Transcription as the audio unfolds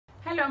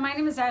Hello, my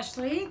name is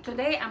Ashley.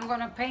 Today I'm going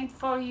to paint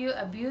for you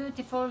a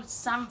beautiful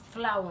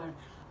sunflower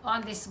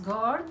on this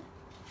gourd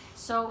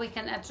so we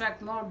can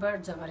attract more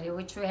birds over here,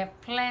 which we have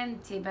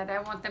plenty, but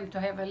I want them to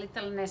have a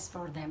little nest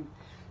for them.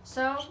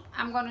 So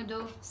I'm going to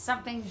do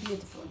something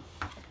beautiful.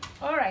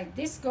 Alright,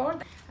 this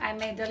gourd, I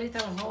made a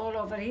little hole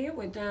over here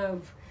with the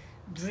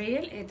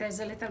drill. It has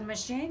a little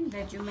machine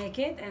that you make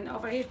it, and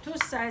over here two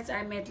sides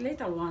I made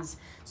little ones.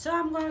 So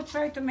I'm going to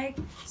try to make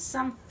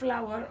some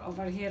flower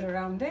over here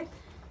around it.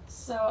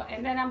 So,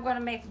 and then I'm going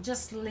to make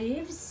just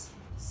leaves.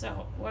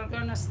 So we're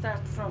going to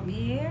start from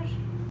here.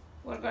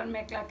 We're going to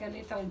make like a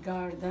little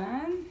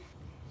garden.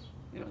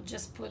 You'll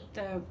just put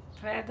the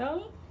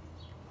pedal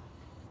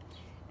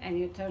and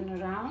you turn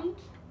around.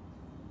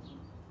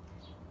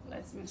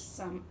 Let's make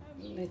some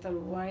little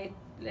white.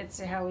 Let's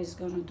see how it's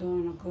going to do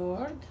on a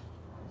gourd.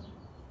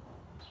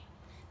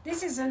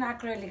 This is an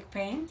acrylic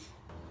paint,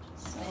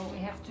 so we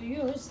have to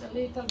use a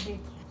little bit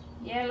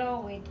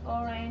yellow with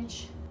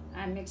orange.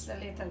 I mixed a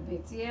little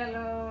bit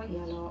yellow,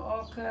 yellow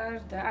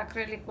ochre, the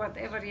acrylic,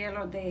 whatever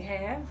yellow they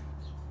have.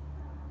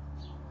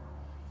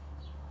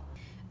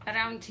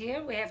 Around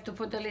here we have to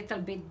put a little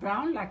bit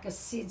brown, like a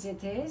seeds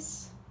it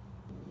is.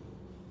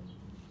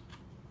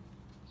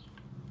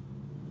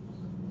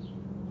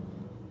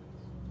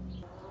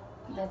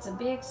 That's a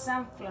big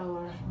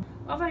sunflower.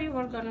 Over here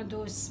we're gonna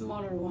do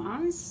smaller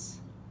ones.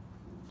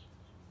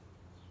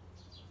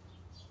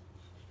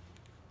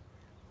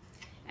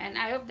 And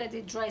I hope that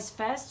it dries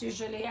fast.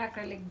 Usually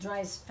acrylic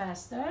dries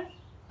faster.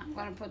 I'm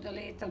going to put a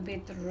little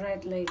bit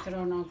red later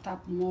on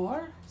top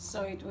more,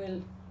 so it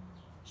will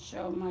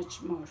show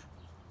much more.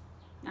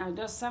 Now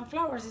those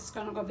sunflowers, it's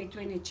going to go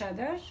between each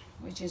other,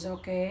 which is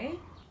okay.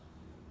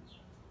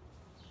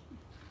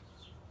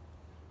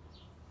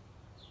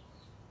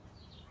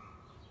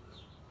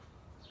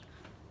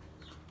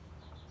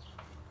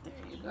 There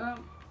you go.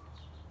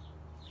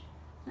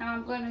 Now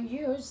I'm going to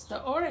use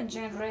the orange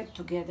and red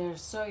together,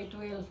 so it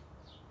will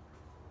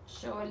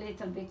show a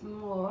little bit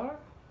more,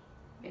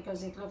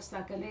 because it looks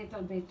like a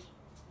little bit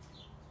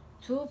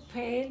too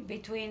pale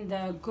between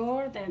the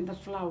gourd and the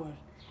flower.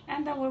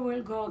 And then we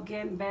will go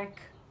again back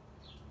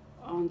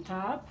on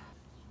top.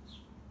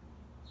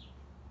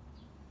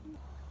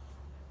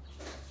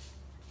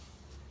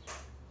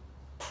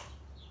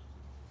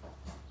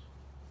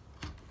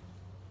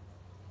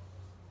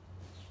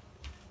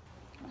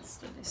 Let's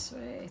do this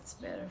way, it's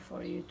better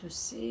for you to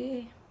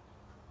see.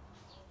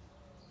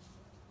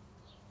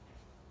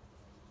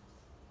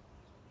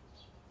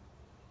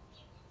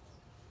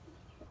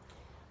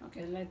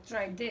 Okay, let's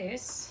try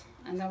this,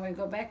 and then we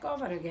go back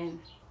over again.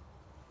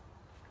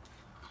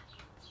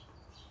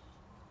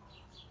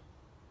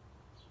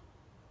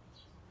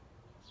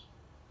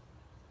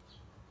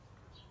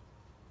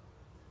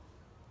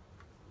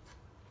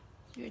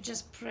 You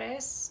just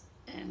press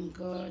and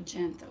go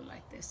gentle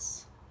like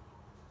this.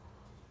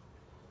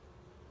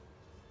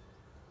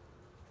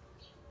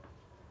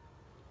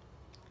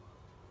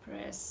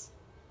 Press.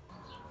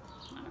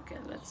 Okay,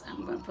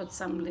 I'm gonna put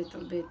some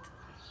little bit.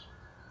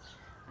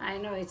 I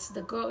know it's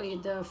the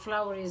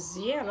flower is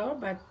yellow,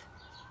 but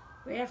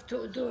we have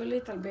to do a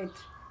little bit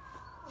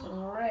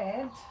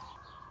red,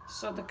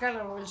 so the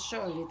color will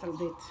show a little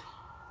bit.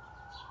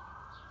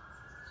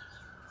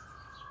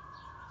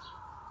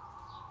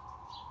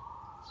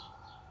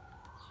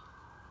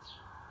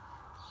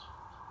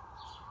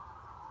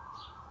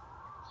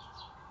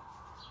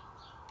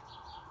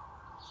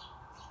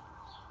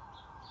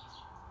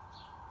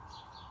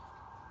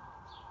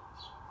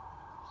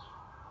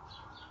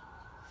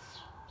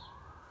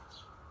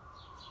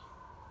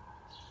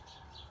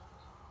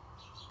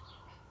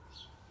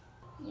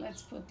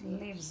 Let's put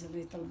leaves a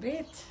little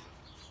bit.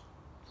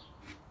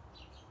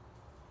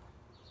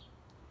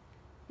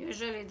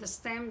 Usually the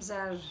stems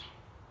are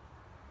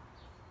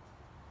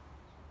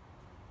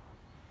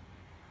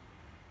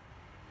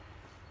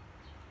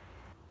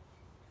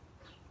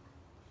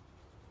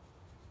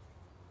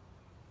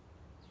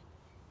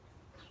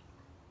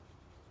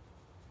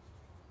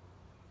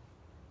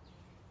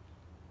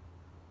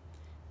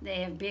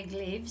they have big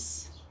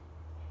leaves.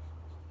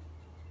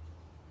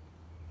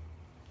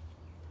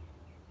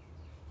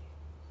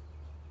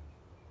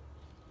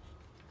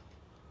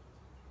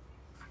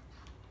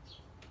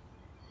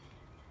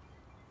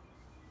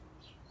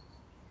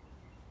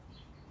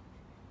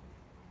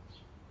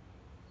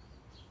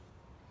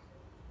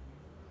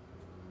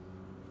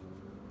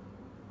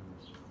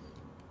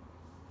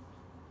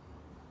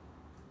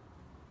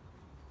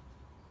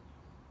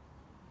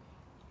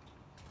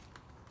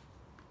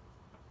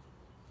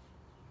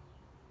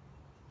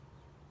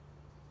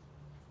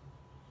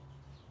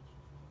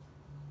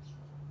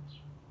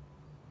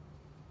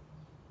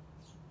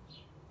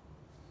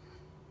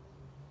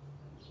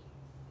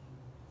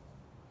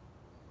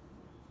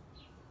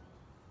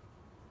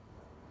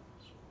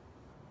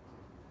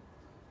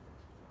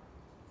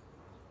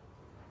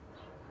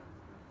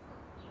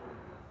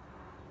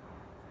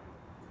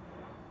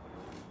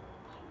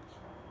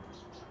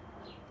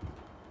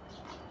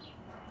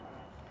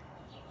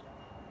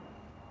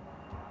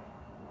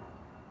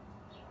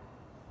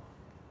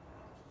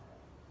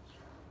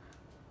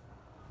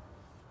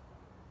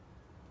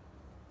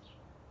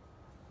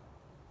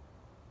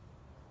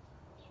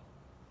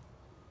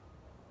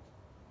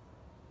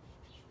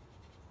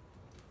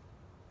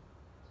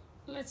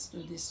 let's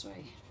do this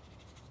way.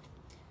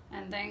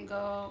 And then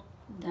go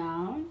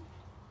down.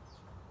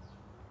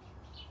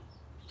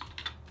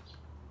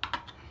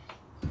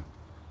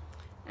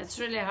 It's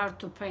really hard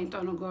to paint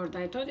on a gourd.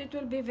 I thought it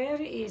will be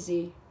very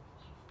easy.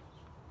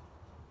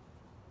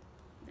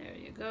 There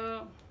you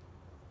go.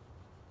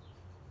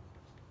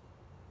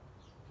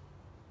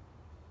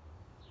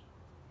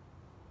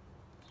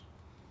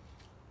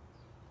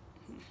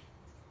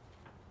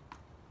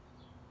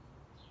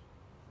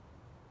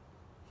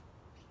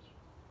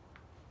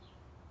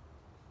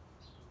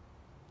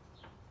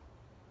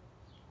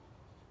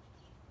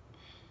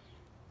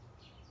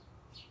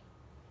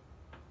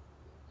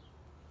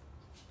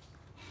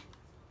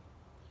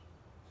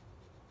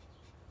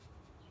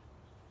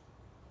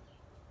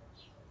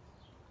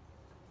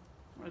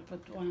 I'll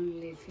put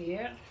one leaf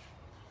here.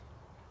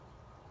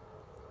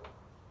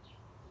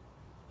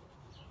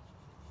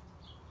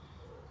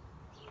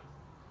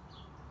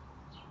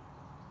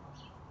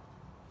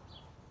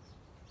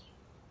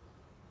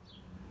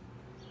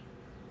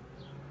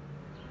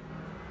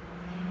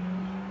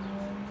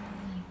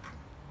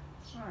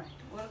 Alright,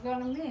 we're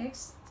gonna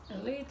mix a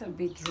little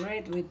bit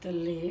red with the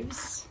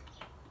leaves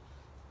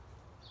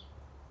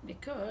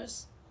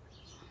because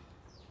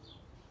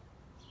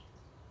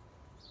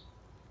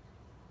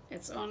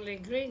it's only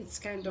green, it's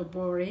kind of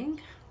boring.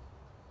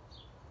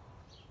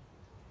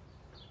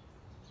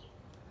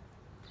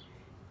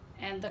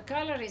 And the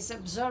color is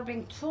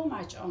absorbing too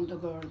much on the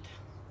gourd.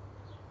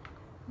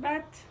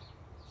 But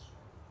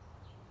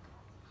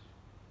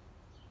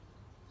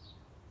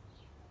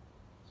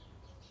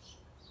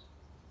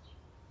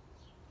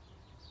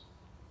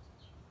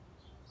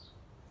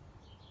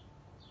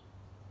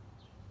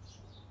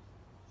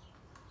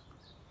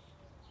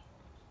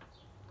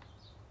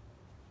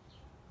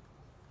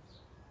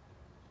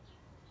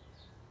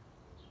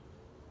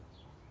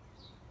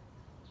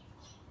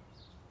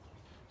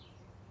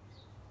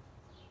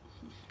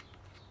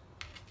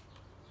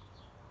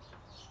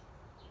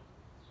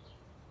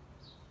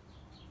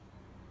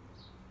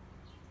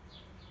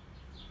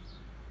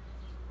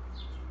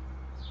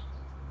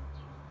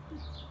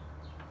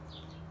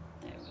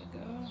there we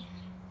go.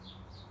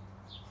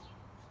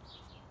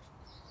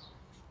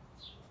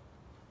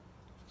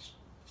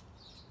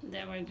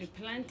 There will be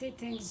plenty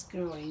things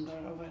growing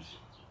all over.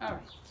 All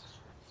right,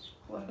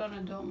 we're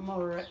gonna do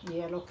more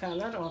yellow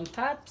color on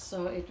top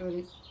so it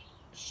will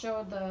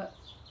show the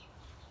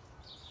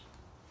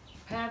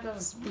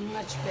petals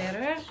much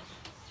better.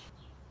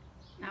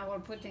 Now we're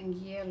putting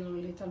yellow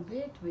a little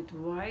bit with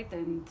white,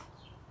 and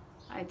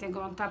I think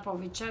on top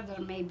of each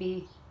other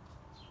maybe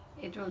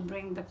it will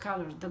bring the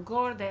color. The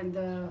gourd and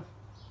the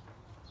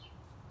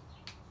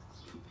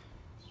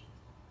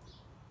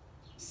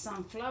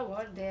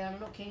sunflower, they are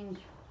looking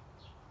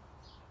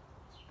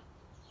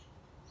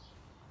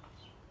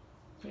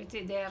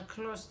pretty, they are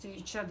close to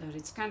each other.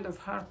 It's kind of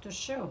hard to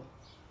show.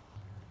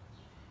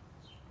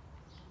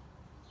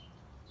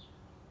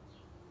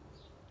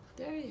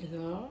 There you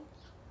go.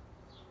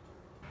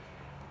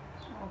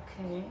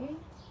 Okay.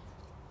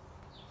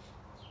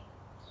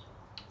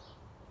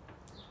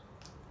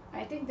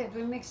 I think that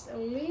we mixed a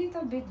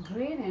little bit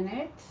green in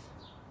it.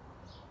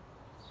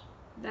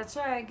 That's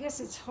why I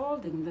guess it's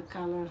holding the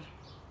color.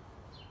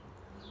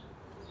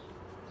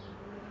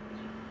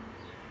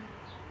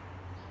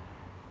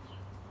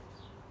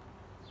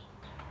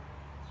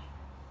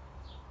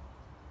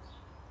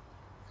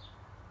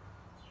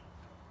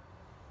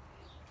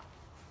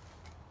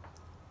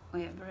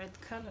 We have red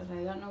color.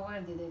 I don't know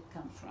where did it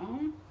come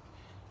from.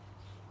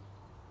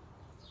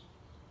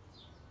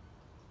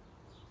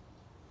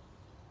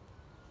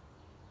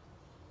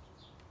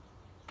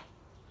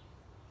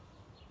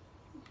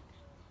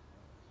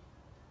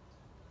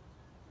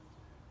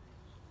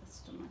 That's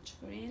too much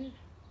green.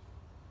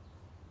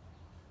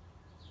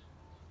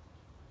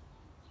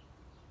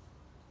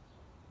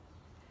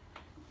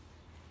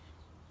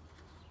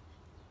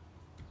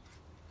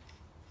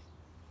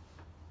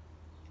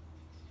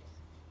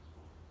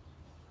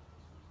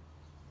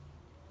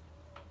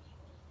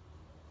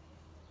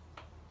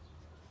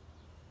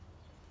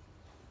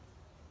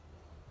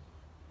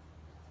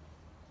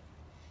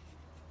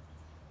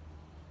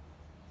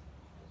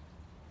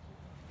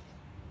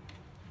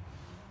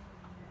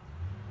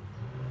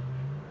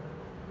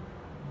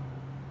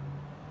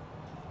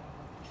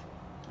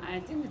 I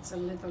think it's a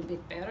little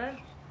bit better.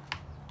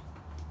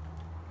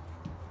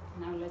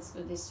 Now let's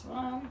do this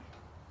one.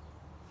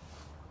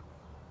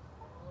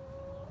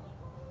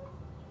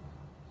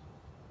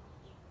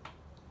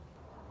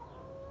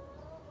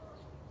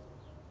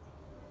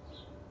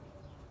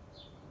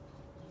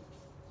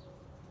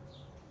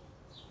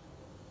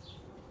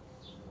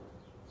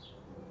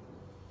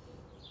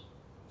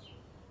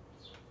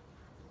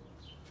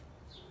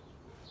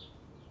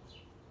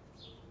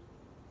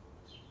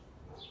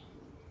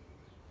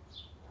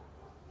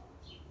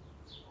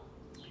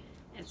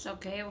 It's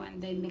okay when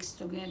they mix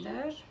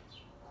together.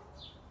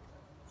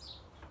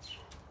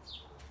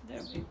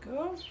 There we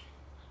go.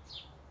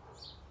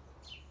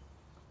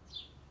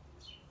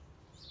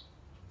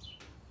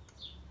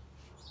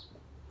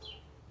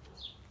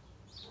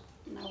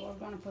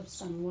 gonna put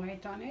some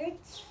white on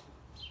it.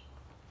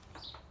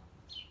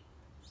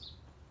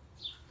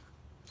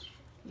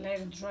 Let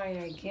it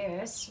dry, I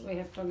guess. We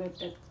have to let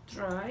that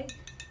dry.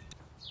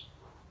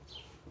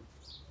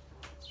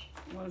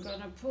 We're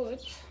gonna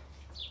put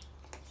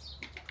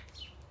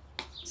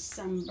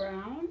some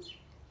brown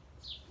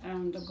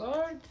around the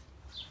gourd.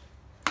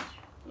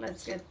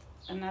 Let's get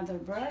another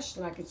brush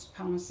like it's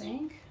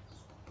pouncing.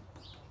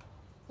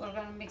 We're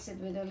gonna mix it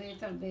with a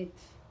little bit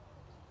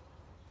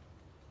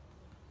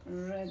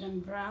red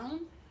and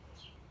brown.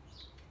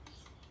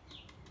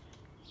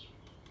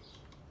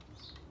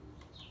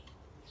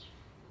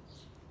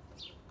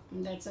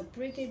 And that's a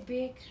pretty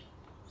big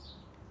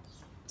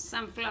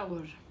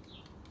sunflower.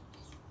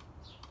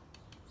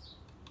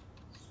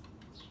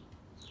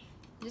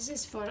 This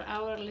is for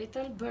our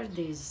little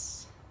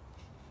birdies.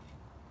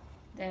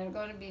 They're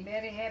going to be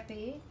very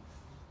happy.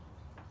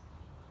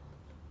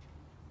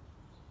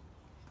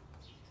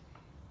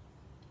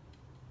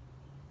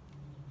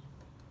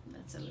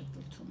 That's a little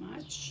too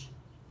much.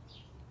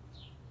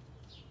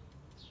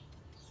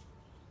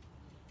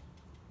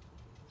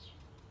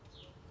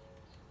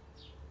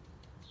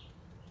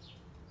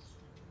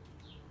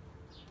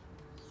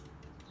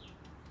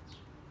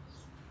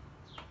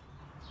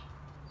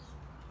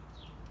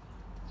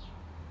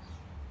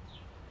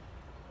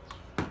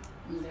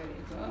 And there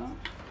you go.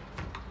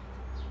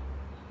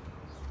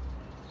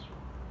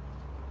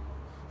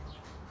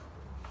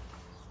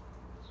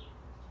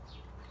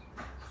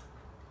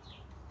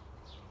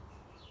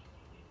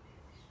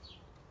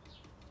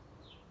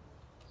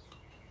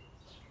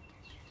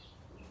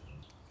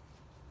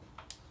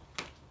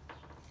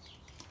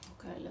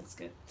 Okay, let's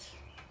get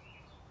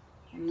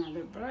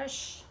another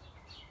brush.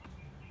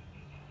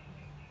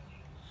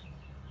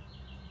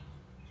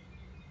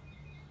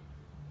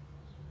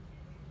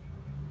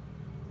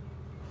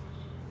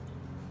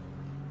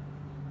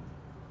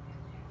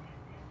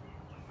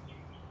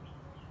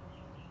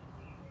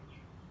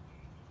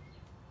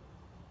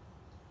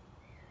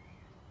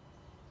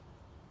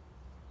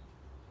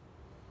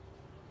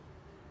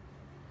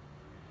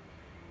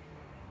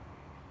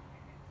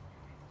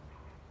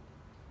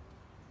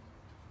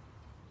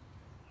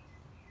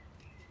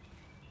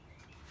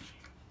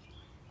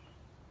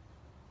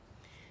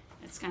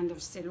 It's kind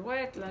of still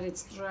wet, let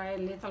it dry a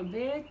little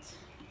bit.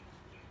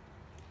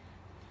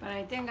 But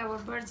I think our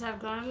birds are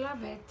gonna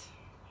love it.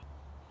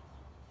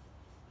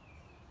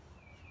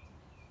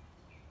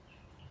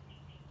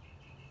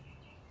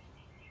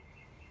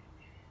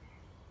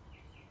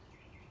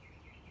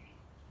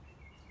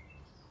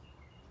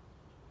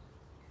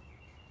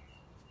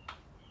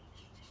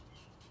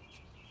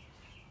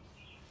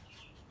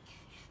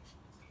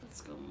 Let's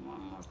go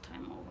one more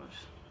time over.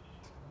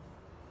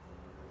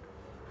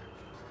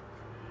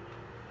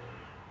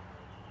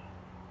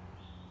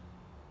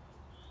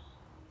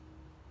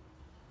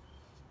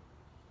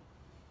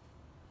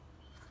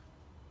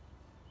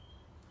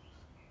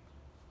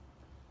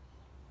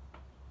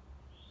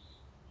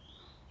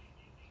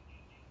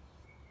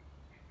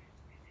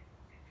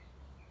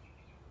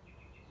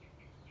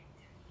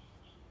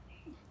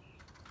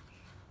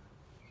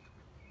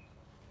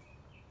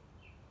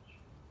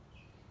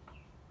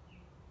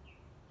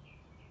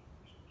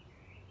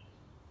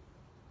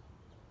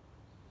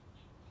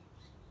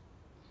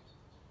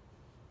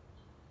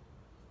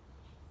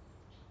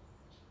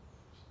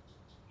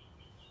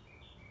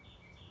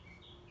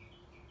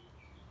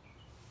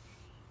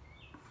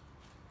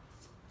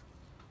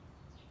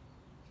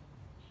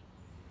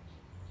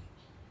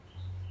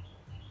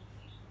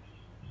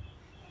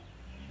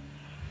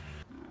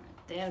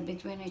 They are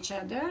between each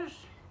other.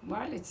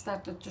 Well, it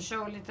started to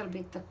show a little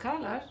bit the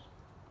color.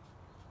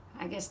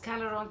 I guess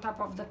color on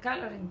top of the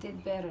color, it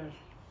did better.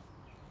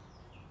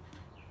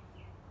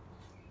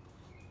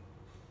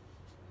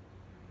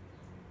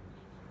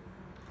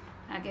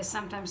 I guess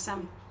sometimes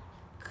some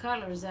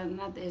colors are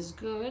not as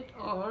good,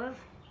 or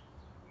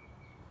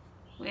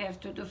we have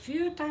to do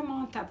few times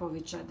on top of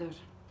each other.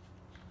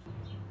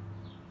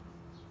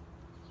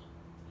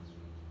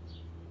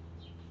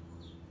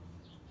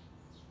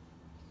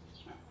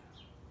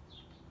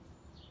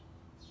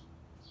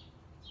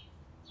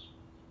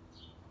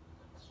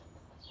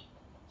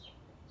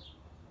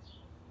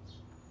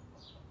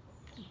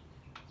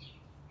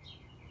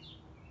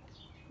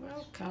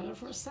 Well, color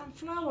for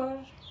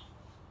sunflower.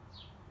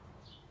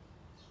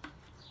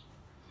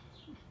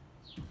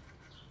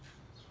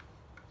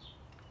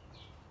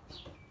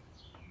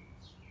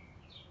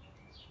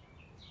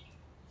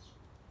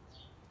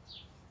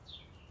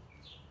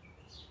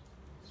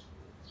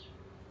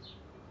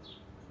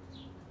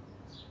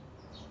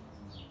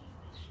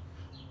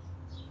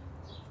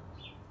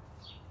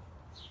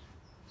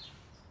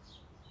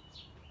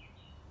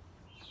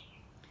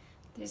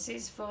 This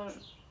is for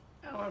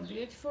our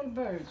beautiful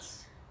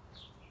birds.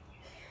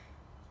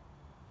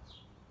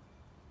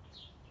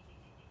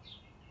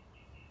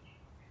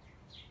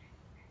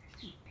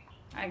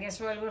 I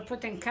guess while we're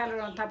putting color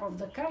on top of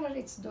the color,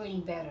 it's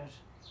doing better.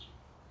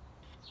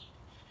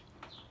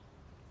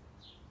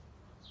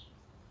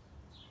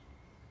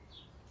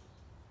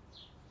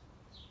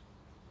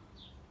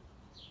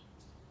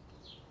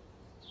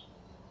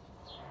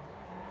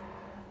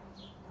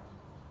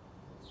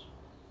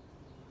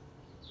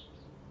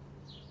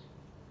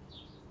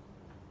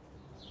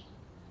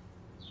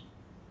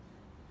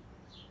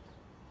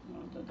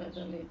 do that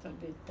a little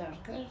bit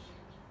darker.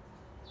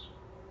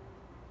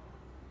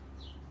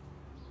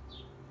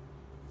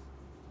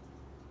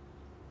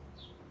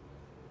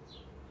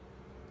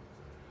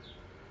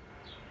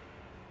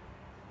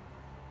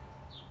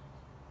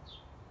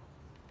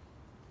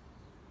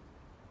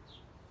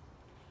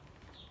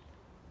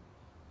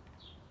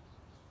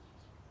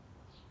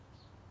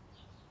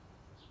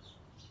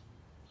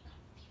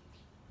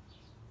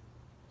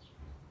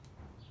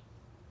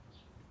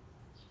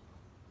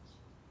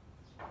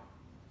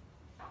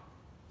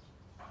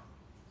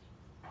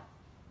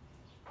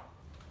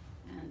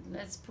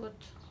 Let's put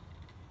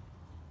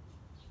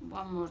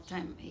one more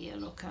time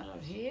yellow color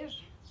here.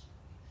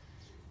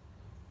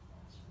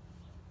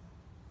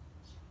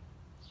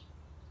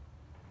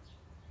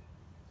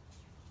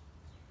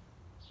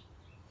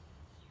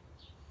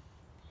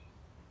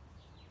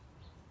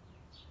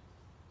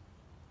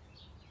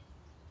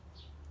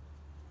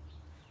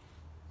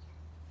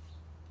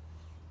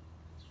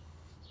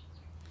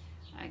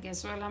 I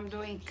guess while I'm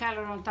doing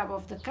color on top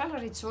of the color,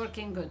 it's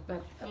working good,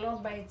 but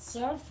alone by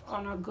itself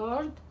on a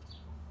gourd,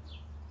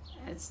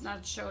 it's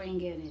not showing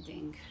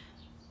anything.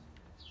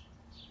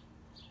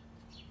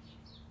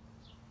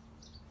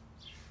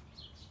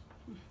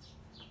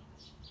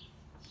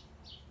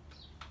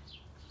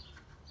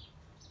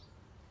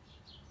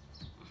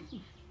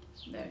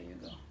 There you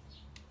go.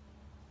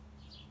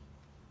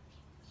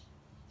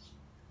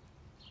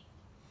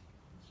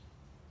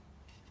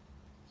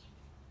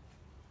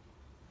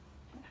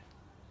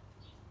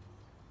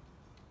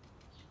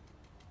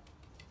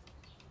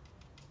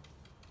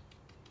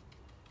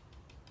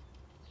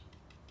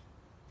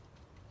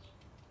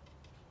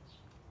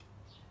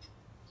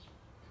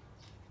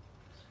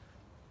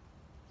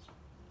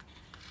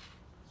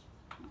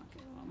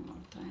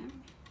 Time.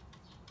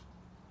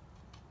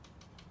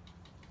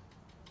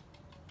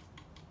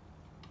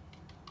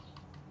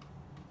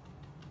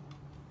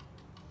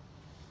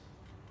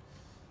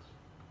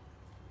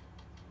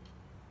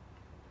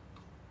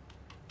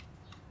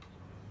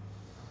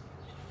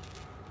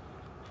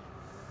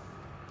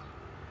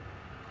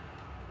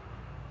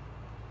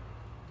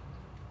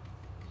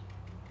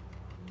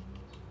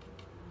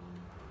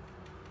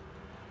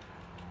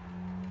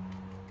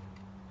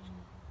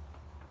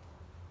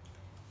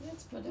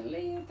 Let's put a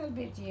little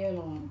bit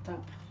yellow on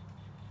top.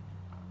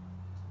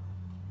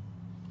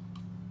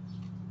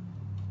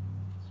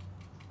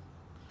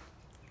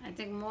 I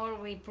think more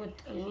we put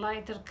a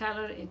lighter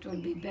color, it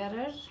will be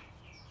better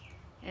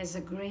as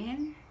a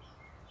green.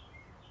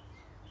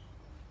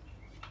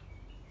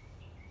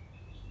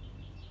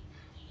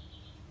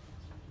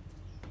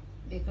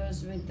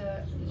 Because with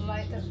the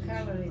lighter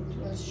color it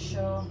will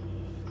show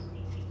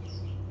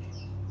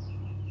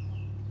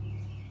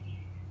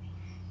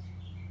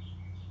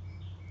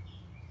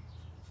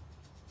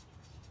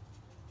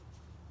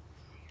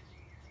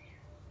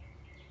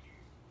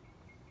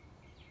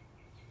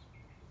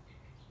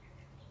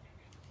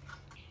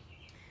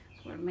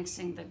we're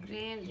mixing the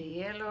green, the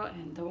yellow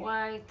and the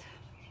white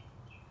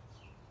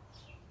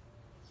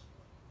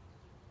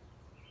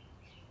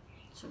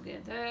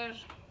together.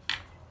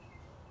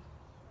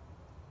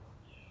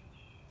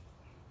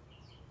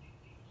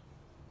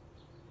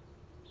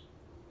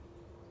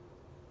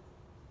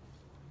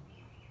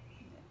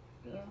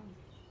 There you go.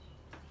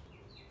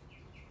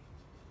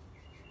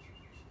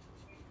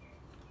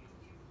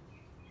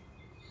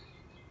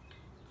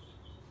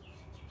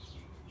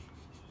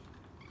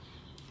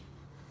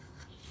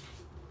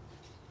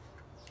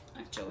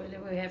 Actually,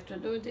 we have to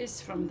do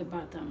this from the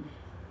bottom.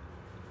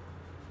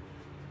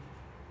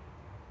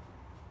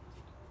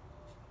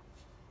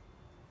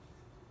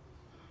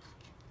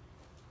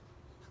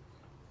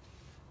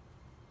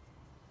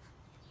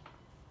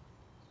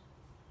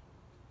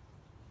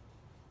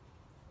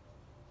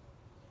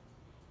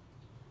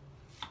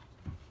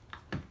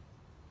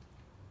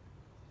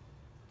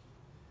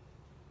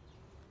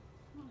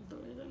 I'll do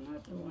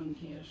another one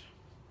here.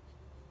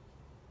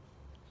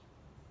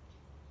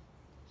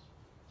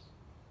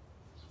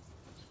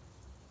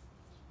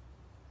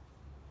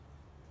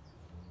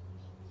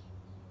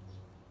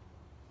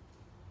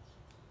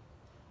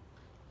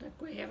 Look,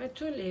 we have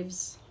 2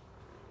 leaves.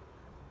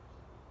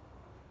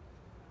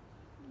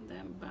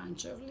 Then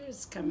bunch of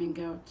leaves coming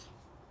out.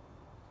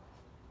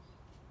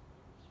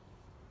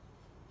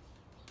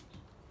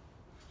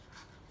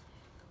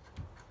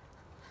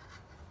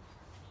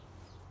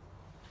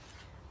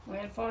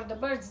 Well, for the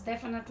birds,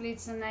 definitely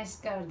it's a nice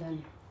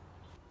garden.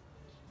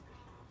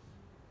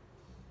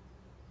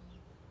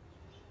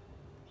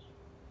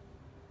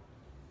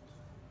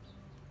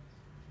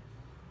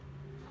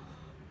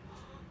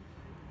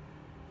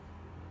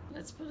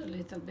 Let's put a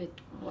little bit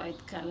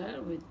white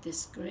color with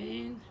this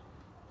green.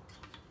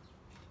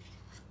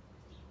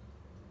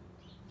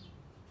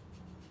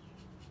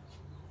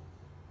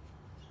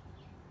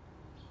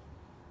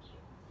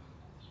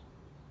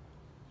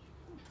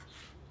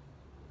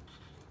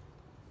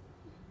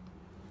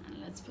 And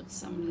let's put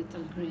some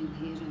little green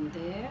here and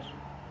there.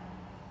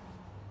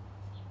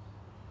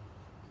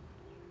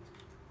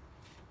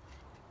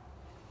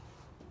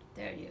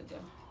 There you go.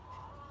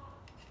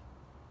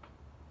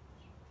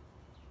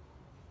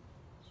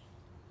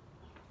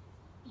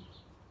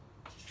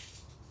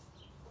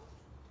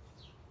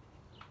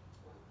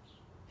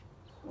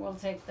 we'll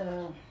take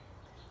the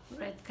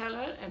red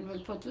color and we'll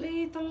put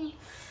little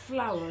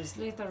flowers,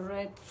 little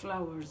red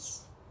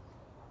flowers.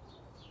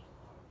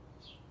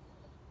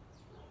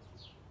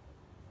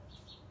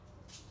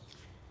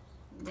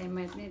 They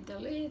might need a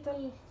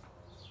little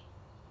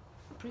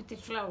pretty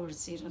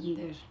flowers here and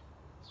there.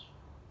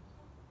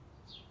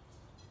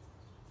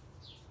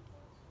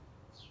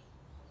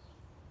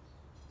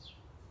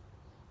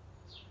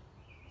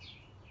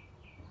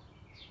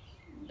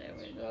 There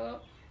we go.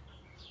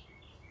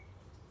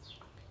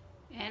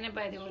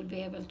 Anybody will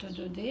be able to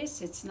do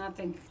this. It's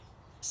nothing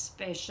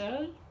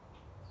special.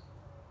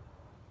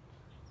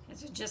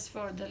 It's just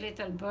for the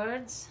little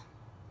birds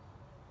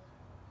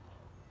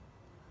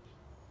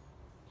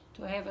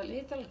to have a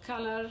little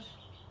color.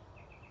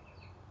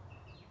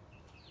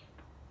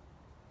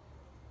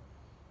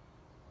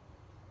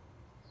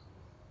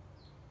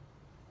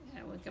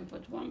 Yeah, we can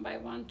put one by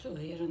one too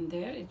here and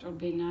there. It will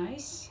be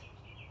nice.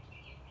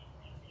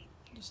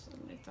 Just a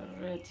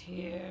little red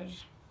here.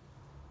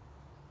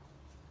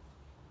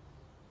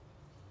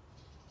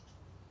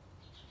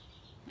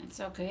 It's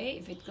okay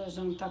if it goes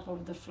on top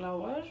of the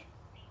flower.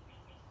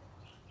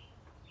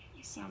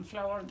 Some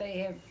flower they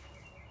have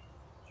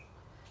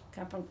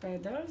couple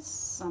petals,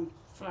 some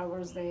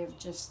flowers they have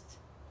just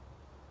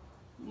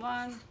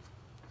one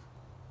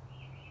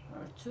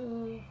or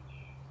two.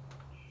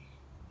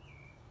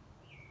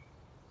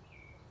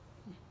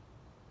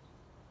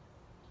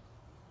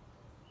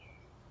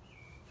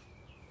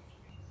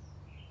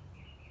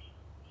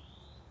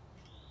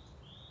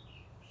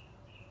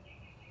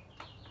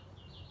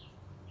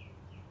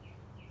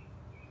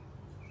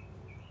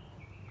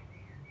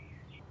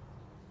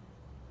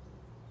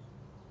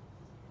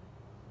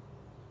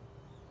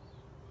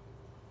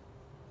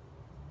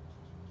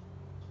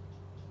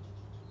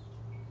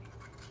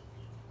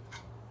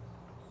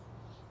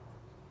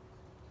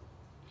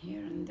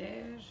 Here and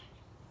there.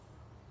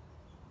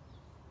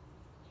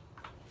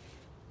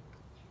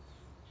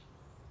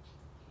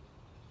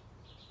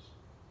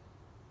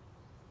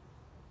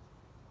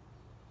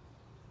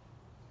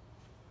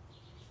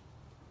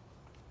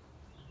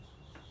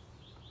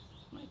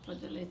 I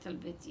put a little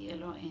bit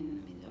yellow in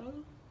the middle.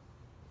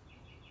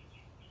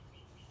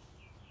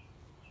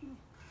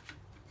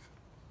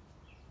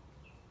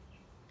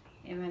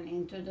 Even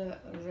into the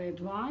red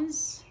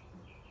ones.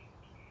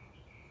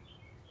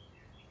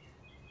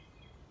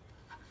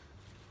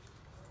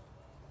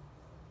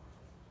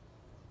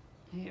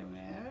 Here we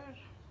are.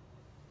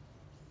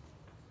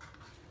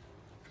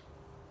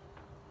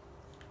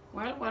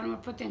 Well, when we're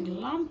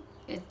putting lump,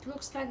 it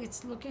looks like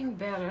it's looking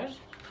better.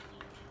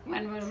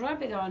 When we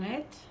rub it on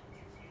it,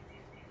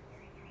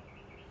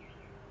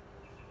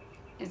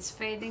 it's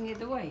fading it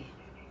away.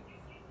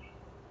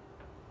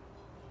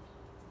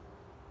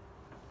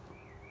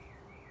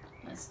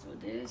 Let's do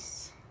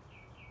this.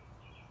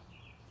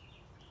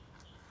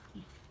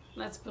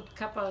 Let's put a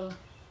couple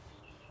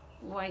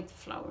white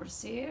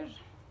flowers here.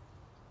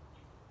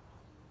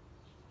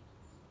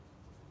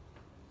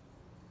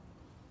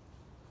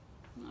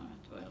 Well,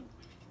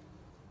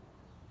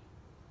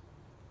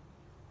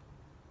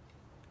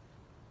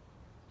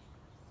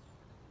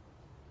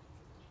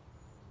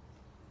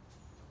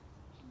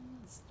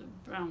 let's do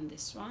brown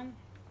this one.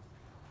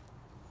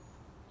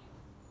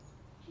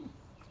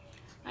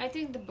 I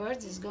think the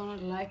birds is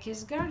gonna like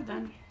his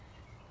garden.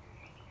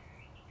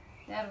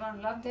 They're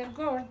gonna love their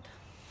gourd.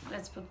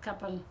 Let's put a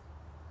couple.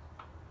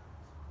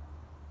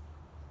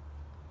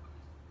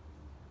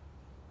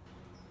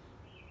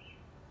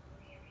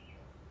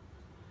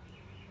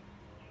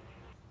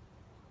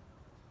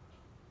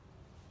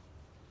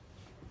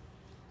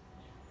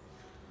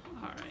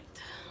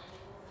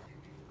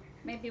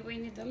 Maybe we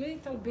need a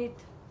little bit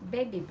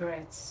baby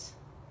breads.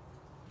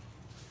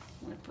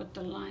 We'll put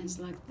the lines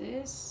like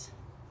this.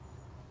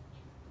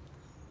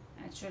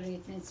 Actually,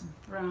 it needs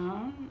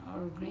brown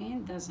or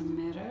green, doesn't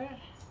matter.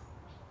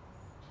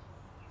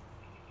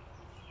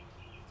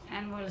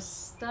 And we'll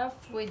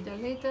stuff with the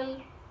little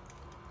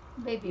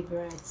baby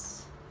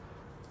breads,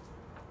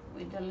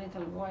 with the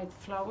little white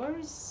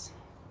flowers.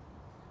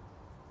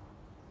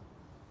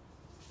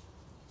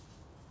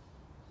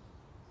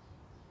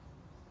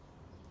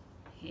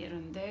 Here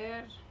and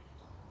there,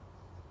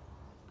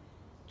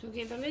 to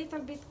give a little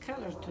bit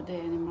color to the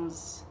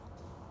animals.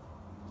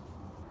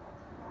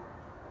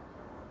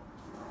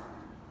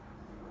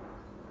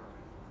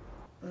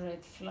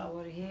 Red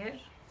flower here,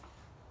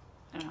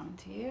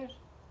 around here.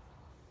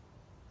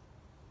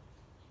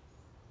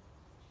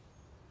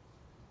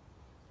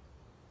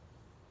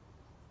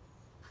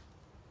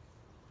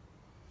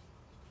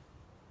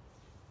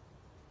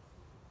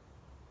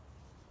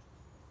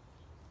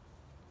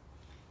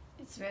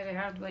 It's very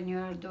hard when you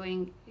are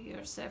doing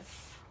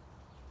yourself.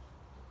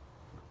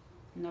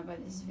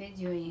 Nobody's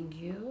videoing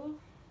you.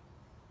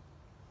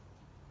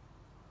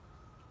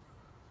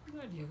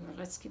 There you go.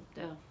 Let's keep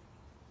the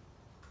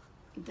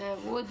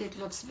wood. It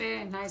looks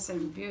very nice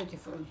and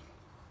beautiful.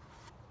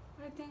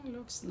 I think it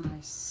looks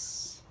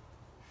nice.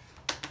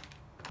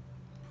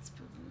 Let's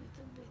put a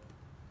little bit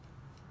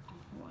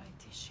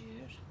whitish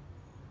here.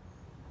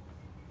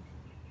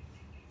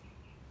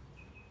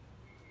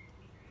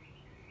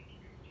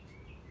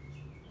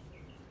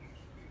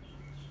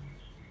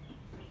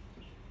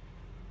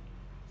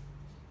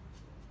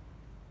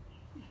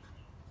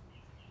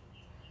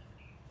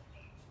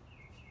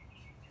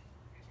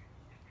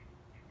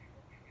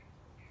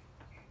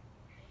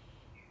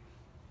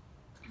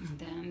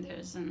 And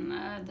there's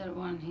another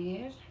one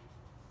here.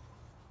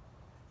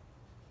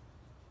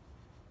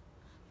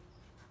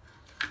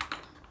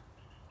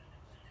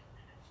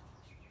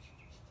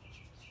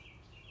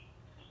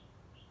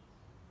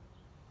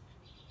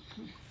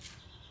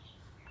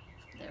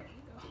 There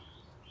we go.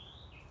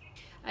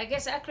 I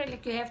guess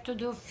acrylic you have to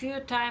do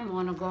few times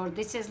on a gourd.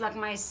 This is like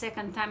my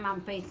second time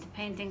I'm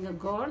painting a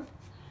gourd.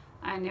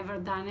 I never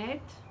done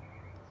it.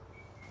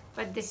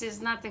 But this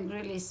is nothing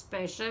really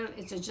special.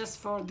 It's just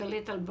for the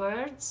little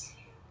birds.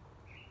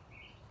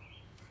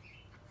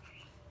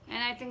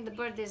 And I think the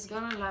bird is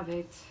gonna love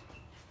it.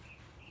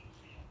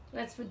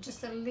 Let's put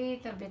just a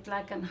little bit,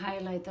 like an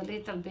highlight, a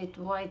little bit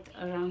white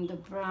around the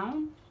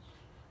brown.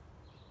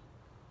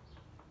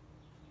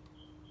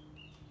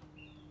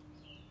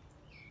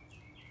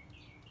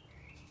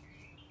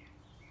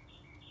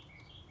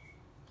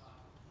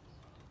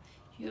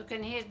 You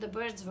can hear the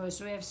bird's voice.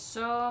 We have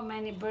so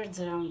many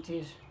birds around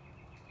here.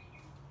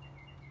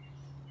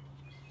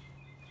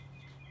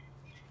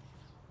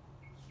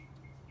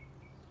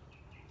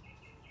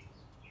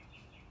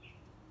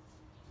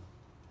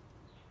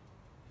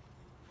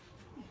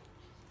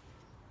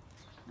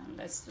 And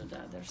let's do the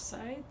other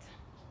side.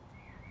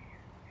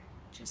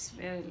 Just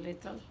very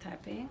little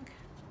tapping.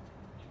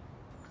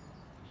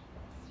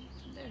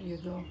 There you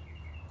go.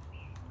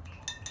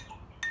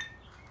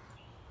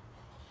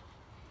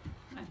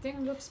 I think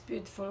it looks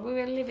beautiful. We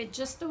will leave it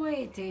just the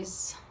way it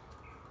is.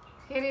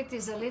 Here it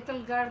is, a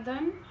little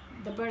garden.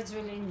 The birds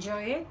will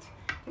enjoy it,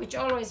 which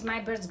always my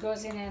birds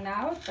goes in and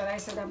out, but I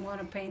said I'm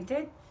gonna paint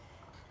it.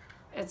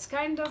 It's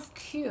kind of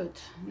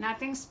cute,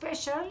 nothing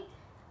special,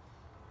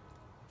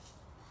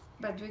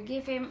 but we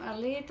give him a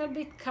little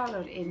bit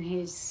color in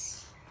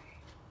his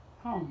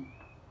home.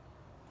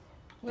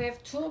 We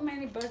have too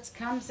many birds,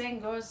 comes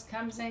and goes,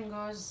 comes and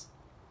goes.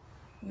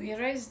 We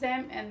raise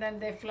them and then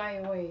they fly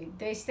away.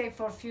 They stay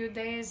for a few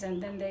days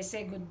and then they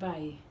say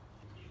goodbye.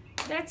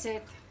 That's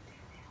it.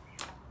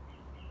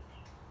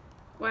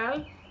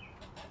 Well,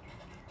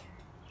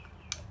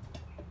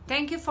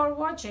 thank you for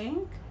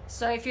watching.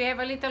 So if you have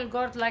a little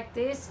gourd like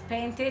this,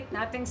 paint it,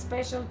 nothing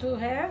special to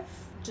have,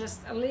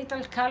 just a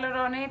little color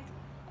on it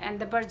and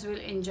the birds will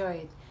enjoy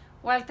it.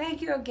 Well,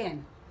 thank you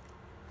again.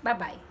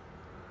 Bye-bye.